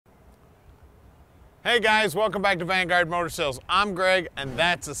Hey guys, welcome back to Vanguard Motor Sales. I'm Greg, and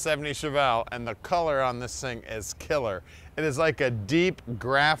that's a 70 Chevelle, and the color on this thing is killer. It is like a deep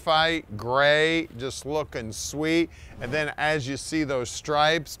graphite gray, just looking sweet. And then as you see those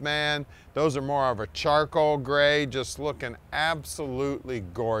stripes, man, those are more of a charcoal gray, just looking absolutely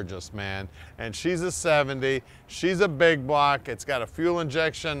gorgeous, man. And she's a 70, she's a big block. It's got a fuel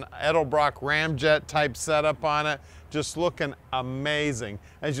injection, Edelbrock ramjet type setup on it, just looking amazing.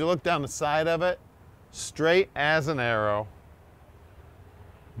 As you look down the side of it, straight as an arrow.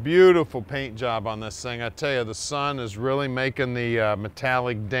 Beautiful paint job on this thing. I tell you, the sun is really making the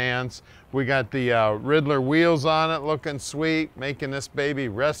metallic dance. We got the Riddler Wheels on it, looking sweet, making this baby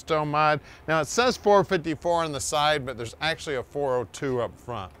Restomod. Now it says 454 on the side, but there's actually a 402 up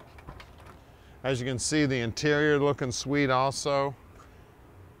front. As you can see, the interior looking sweet also.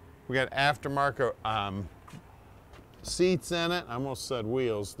 We got aftermarket seats in it. I almost said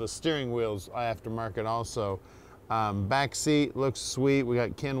wheels. The steering wheels aftermarket also. Back seat looks sweet. We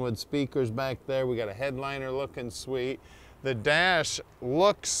got Kenwood speakers back there. We got a headliner looking sweet. The dash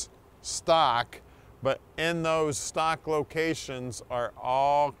looks stock, but in those stock locations are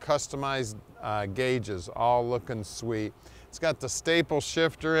all customized gauges, all looking sweet. It's got the staple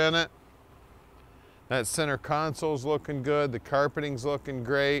shifter in it. That center console's looking good. The carpeting's looking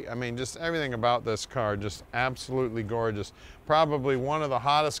great. I mean, just everything about this car, just absolutely gorgeous. Probably one of the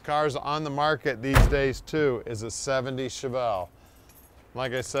hottest cars on the market these days too is a 70 Chevelle.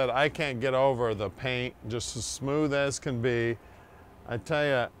 Like I said, I can't get over the paint, just as smooth as can be. I tell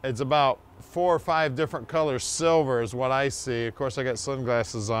you, it's about 4 or 5 different colors. Silver is what I see. Of course, I got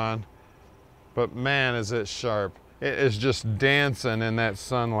sunglasses on, but man, is it sharp. It is just dancing in that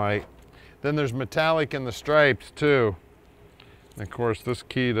sunlight. Then there's metallic in the stripes too. And of course, this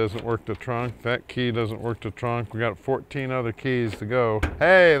key doesn't work the trunk. That key doesn't work the trunk. We got 14 other keys to go.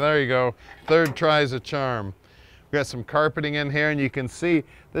 Hey, there you go. Third try's a charm. We got some carpeting in here, and you can see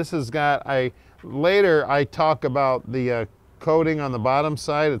this has got later I talk about the coating on the bottom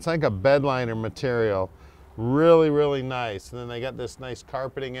side. It's like a bed liner material. Really, really nice. And then they got this nice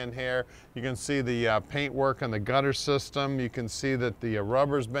carpeting in here. You can see the paint work on the gutter system. You can see that the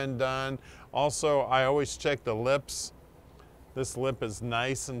rubber's been done. Also, I always check the lips. This lip is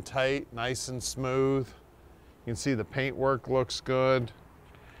nice and tight, nice and smooth. You can see the paint work looks good.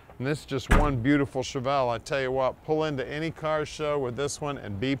 And this is just one beautiful Chevelle. I tell you what, pull into any car show with this one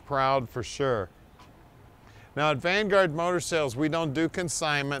and be proud for sure. Now at Vanguard Motor Sales, we don't do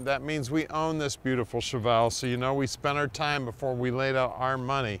consignment. That means we own this beautiful Chevelle, so you know we spent our time before we laid out our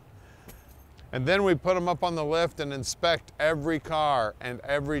money. And then we put them up on the lift and inspect every car and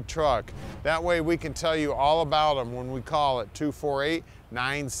every truck. That way we can tell you all about them when we call at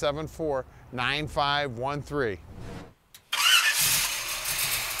 248-974-9513.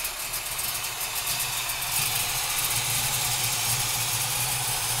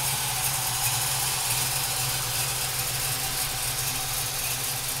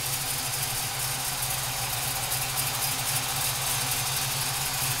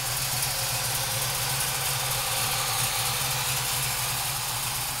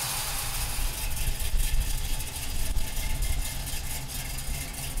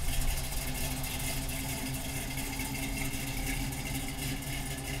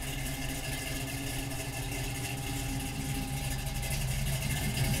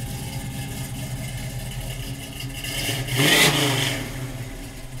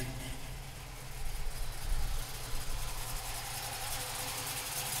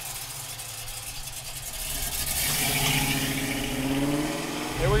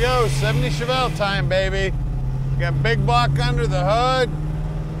 Here we go, 70 Chevelle time, baby. We got big block under the hood.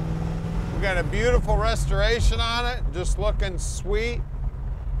 We got a beautiful restoration on it, just looking sweet.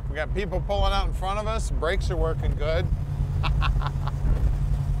 We got people pulling out in front of us. Brakes are working good.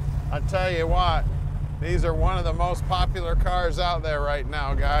 I tell you what, these are one of the most popular cars out there right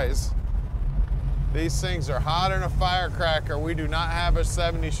now, guys. These things are hotter than a firecracker. We do not have a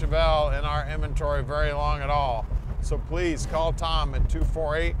 70 Chevelle in our inventory very long at all. So please call Tom at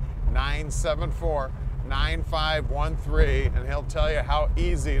 248-974-9513 and he'll tell you how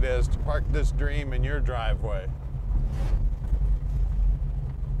easy it is to park this dream in your driveway.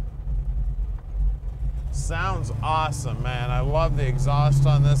 Sounds awesome, man. I love the exhaust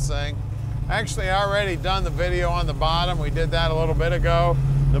on this thing. Actually, I already done the video on the bottom. We did that a little bit ago.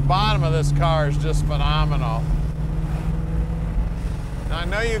 The bottom of this car is just phenomenal. Now, I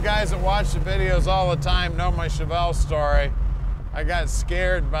know you guys that watch the videos all the time know my Chevelle story. I got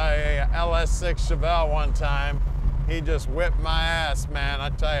scared by a LS6 Chevelle one time. He just whipped my ass, man. I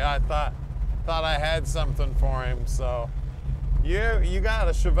tell you, I thought I had something for him. So you got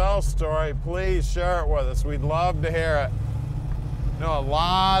a Chevelle story, please share it with us. We'd love to hear it. You know, a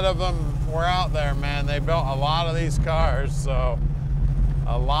lot of them were out there, man. They built a lot of these cars, so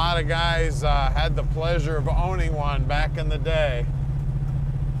a lot of guys had the pleasure of owning one back in the day.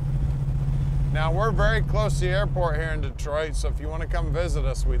 Now, we're very close to the airport here in Detroit, so if you want to come visit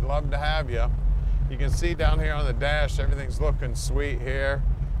us, we'd love to have you. You can see down here on the dash, everything's looking sweet here.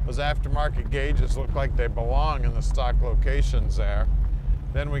 Those aftermarket gauges look like they belong in the stock locations there.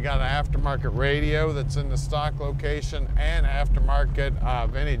 Then we got an aftermarket radio that's in the stock location and aftermarket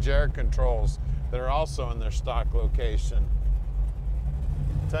vintage air controls that are also in their stock location.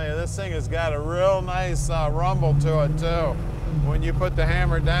 Tell you, this thing has got a real nice rumble to it too. When you put the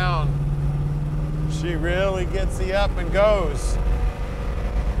hammer down, she really gets the up and goes.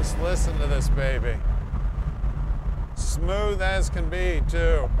 Just listen to this baby. Smooth as can be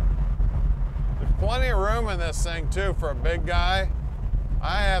too. There's plenty of room in this thing too for a big guy.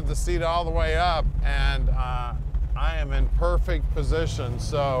 I have the seat all the way up, and I am in perfect position.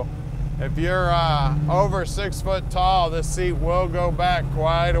 So if you're over 6 foot tall, this seat will go back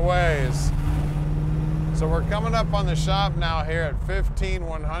quite a ways. So we're coming up on the shop now here at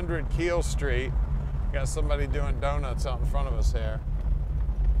 15100 Keel Street. Got somebody doing donuts out in front of us here.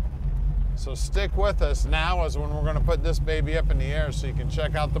 So stick with us. Now is when we're going to put this baby up in the air so you can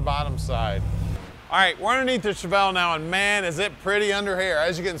check out the bottom side. All right, we're underneath the Chevelle now, and man, is it pretty under here.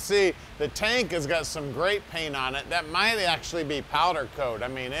 As you can see, the tank has got some great paint on it. That might actually be powder coat. I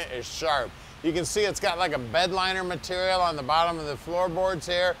mean, it is sharp. You can see it's got like a bed liner material on the bottom of the floorboards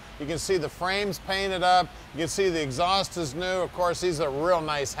here. You can see the frames painted up. You can see the exhaust is new. Of course, these are real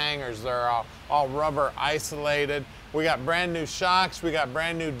nice hangers. They're all rubber isolated. We got brand new shocks. We got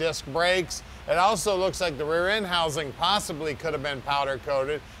brand new disc brakes. It also looks like the rear end housing possibly could have been powder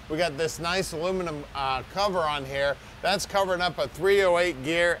coated. We got this nice aluminum cover on here. That's covering up a 308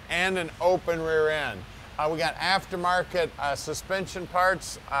 gear and an open rear end. We got aftermarket suspension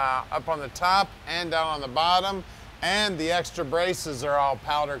parts up on the top and down on the bottom, and the extra braces are all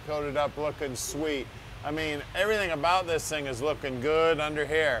powder coated up, looking sweet. I mean, everything about this thing is looking good under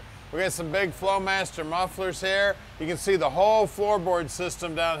here. We got some big FlowMaster mufflers here. You can see the whole floorboard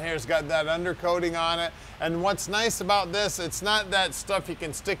system down here has got that undercoating on it. And what's nice about this, it's not that stuff you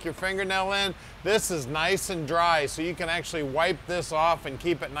can stick your fingernail in. This is nice and dry, so you can actually wipe this off and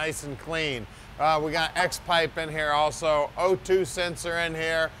keep it nice and clean. We got X-pipe in here also, O2 sensor in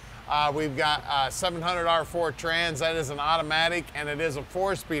here. We've got 700 R4 trans. That is an automatic, and it is a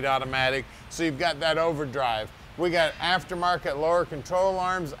 4-speed automatic, so you've got that overdrive. We got aftermarket lower control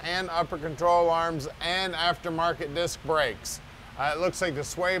arms and upper control arms and aftermarket disc brakes. It looks like the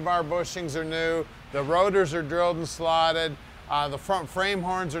sway bar bushings are new. The rotors are drilled and slotted. The front frame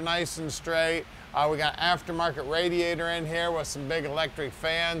horns are nice and straight. We got aftermarket radiator in here with some big electric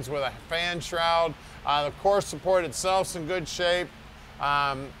fans with a fan shroud. The core support itself's in good shape.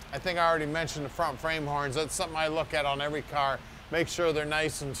 I think I already mentioned the front frame horns. That's something I look at on every car. Make sure they're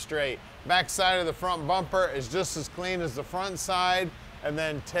nice and straight. Back side of the front bumper is just as clean as the front side. And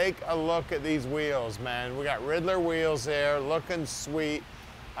then take a look at these wheels, man. We got Riddler wheels here, looking sweet.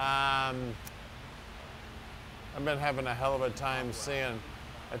 I've been having a hell of a time seeing.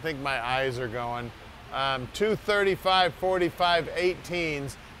 I think my eyes are going. 235, 45,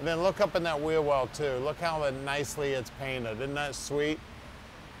 18s. And then look up in that wheel well too. Look how nicely it's painted. Isn't that sweet?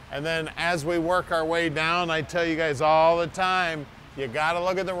 And then as we work our way down, I tell you guys all the time, you gotta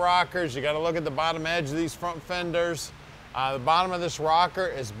look at the rockers. You gotta look at the bottom edge of these front fenders. The bottom of this rocker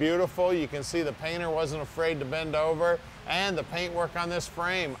is beautiful. You can see the painter wasn't afraid to bend over. And the paintwork on this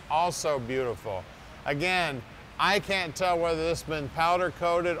frame, also beautiful. Again, I can't tell whether this has been powder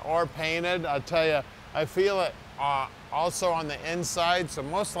coated or painted. I'll tell you, I feel it also on the inside, so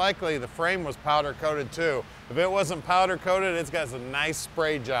most likely the frame was powder coated too. If it wasn't powder coated, it's got a nice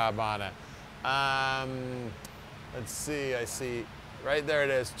spray job on it. Let's see, I see, right there it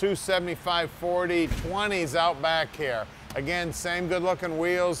is, 275, 40, 20s out back here. Again, same good looking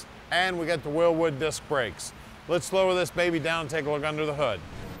wheels, and we got the Wilwood disc brakes. Let's lower this baby down and take a look under the hood.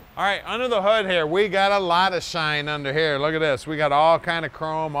 All right, under the hood here, we got a lot of shine under here. Look at this. We got all kind of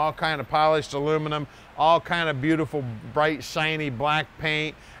chrome, all kind of polished aluminum, all kind of beautiful, bright, shiny black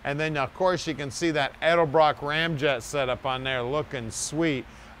paint. And then, of course, you can see that Edelbrock ramjet setup on there looking sweet.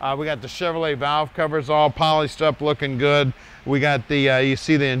 We got the Chevrolet valve covers all polished up, looking good. We got the, you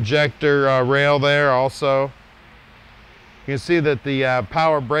see the injector rail there also. You can see that the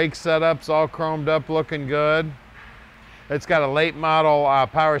power brake setup's all chromed up, looking good. It's got a late model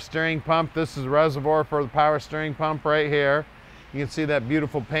power steering pump. This is the reservoir for the power steering pump right here. You can see that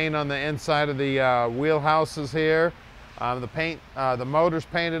beautiful paint on the inside of the wheelhouses here. The paint, the motor's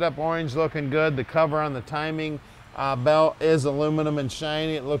painted up orange, looking good. The cover on the timing belt is aluminum and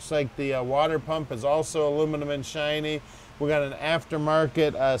shiny. It looks like the water pump is also aluminum and shiny. We got an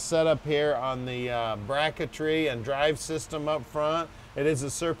aftermarket setup here on the bracketry and drive system up front. It is a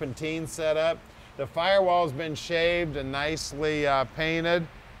Serpentine setup. The firewall's been shaved and nicely painted.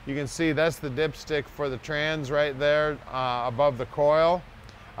 You can see that's the dipstick for the trans right there above the coil.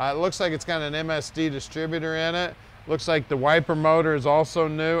 It looks like it's got an MSD distributor in it. Looks like the wiper motor is also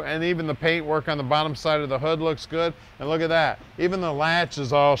new, and even the paint work on the bottom side of the hood looks good. And look at that, even the latch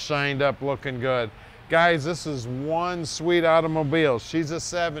is all shined up, looking good. Guys, this is one sweet automobile. She's a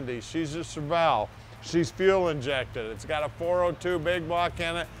 70, she's a Chevelle. She's fuel injected. It's got a 402 big block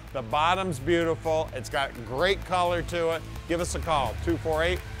in it. The bottom's beautiful. It's got great color to it. Give us a call,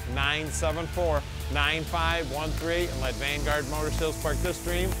 248-974-9513, and let Vanguard Motor Sales park this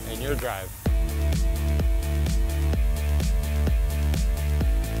dream in your drive.